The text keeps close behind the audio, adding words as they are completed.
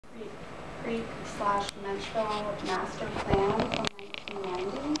Creek/Menchville master plan from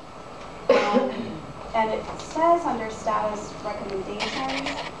 1990. And it says under status recommendations,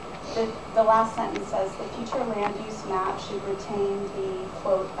 the last sentence says the future land use map should retain the,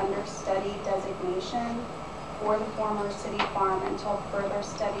 quote, understudy designation for the former city farm until further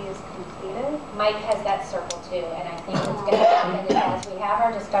study is completed. Mike has that circle too, and I think what's going to happen is as we have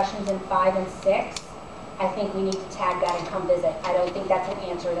our discussions in 5 and 6, I think we need to tag that and come visit. I don't think that's an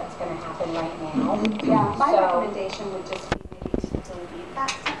answer that's going to happen right now. Yeah, my recommendation would just be maybe to delete that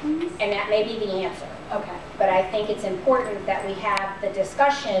sentence. And that may be the answer. Okay. But I think it's important that we have the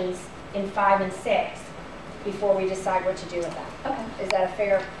discussions in 5 and 6 before we decide what to do with that. Okay. Is that a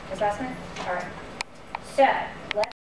fair assessment? All right. So